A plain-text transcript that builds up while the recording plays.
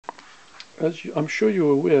I'm sure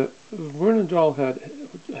you're aware, Vernon Dalhart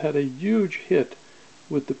had a huge hit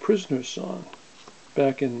with the Prisoner song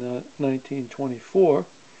back in 1924,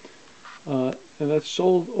 and that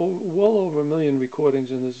sold well over 1 million recordings,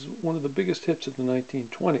 and is one of the biggest hits of the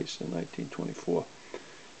 1920s in 1924.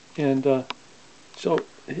 And so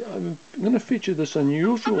I'm going to feature this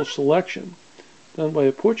unusual selection done by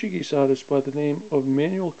a Portuguese artist by the name of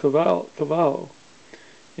Manuel Carvalho.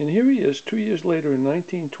 And here he is 2 years later in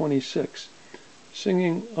 1926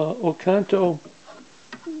 singing O Canto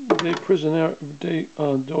do Prisioneiro,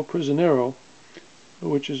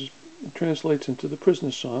 which translates into the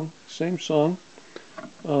Prisoner song, same song,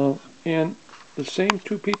 and the same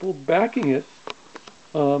two people backing it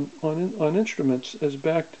on instruments as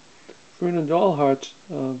backed Vernon Dalhart's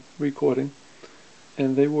recording,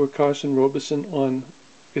 and they were Carson Robison on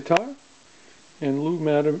guitar and Lou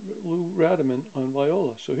Raderman on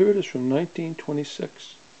viola. So here it is from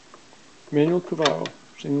 1926. Manuel Carvalho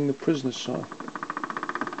singing the Prisoner song.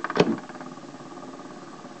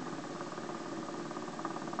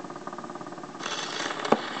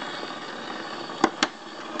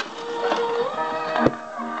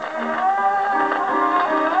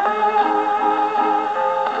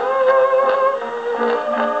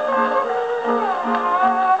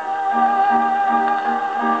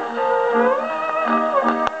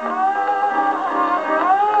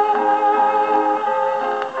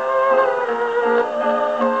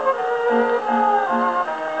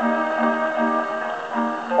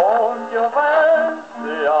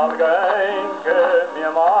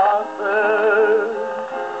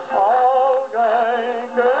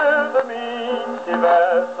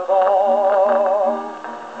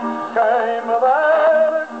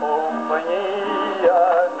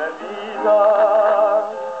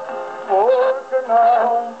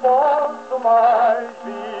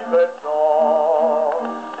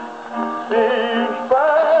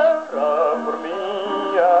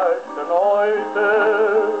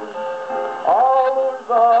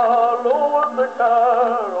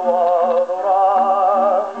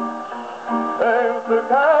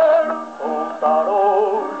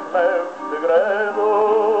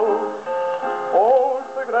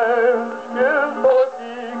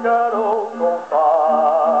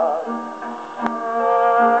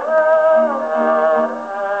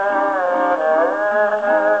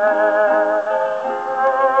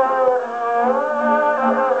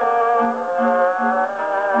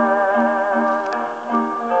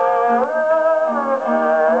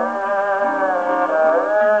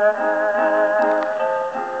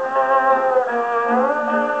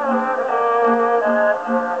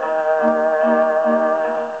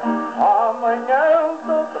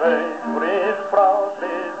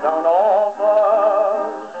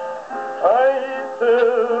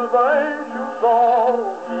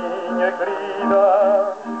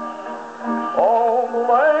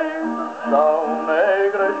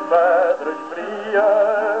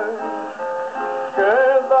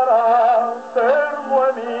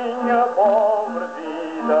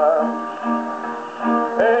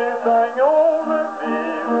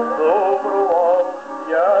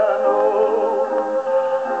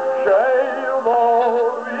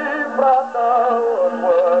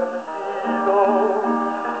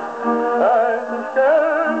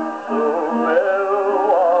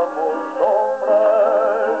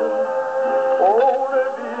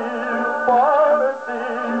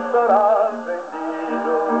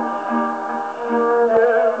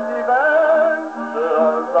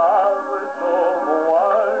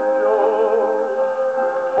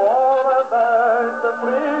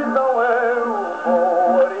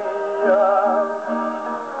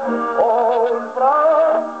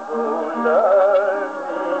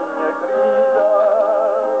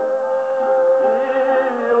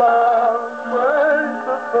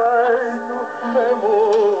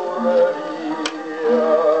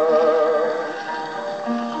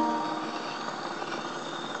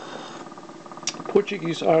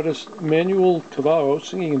 Portuguese artist Manuel Carvalho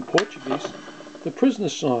singing in Portuguese the Prisoner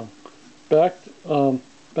song, backed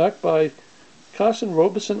by Carson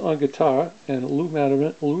Robison on guitar and Lou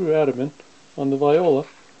Raderman on the viola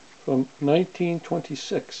from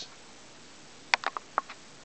 1926.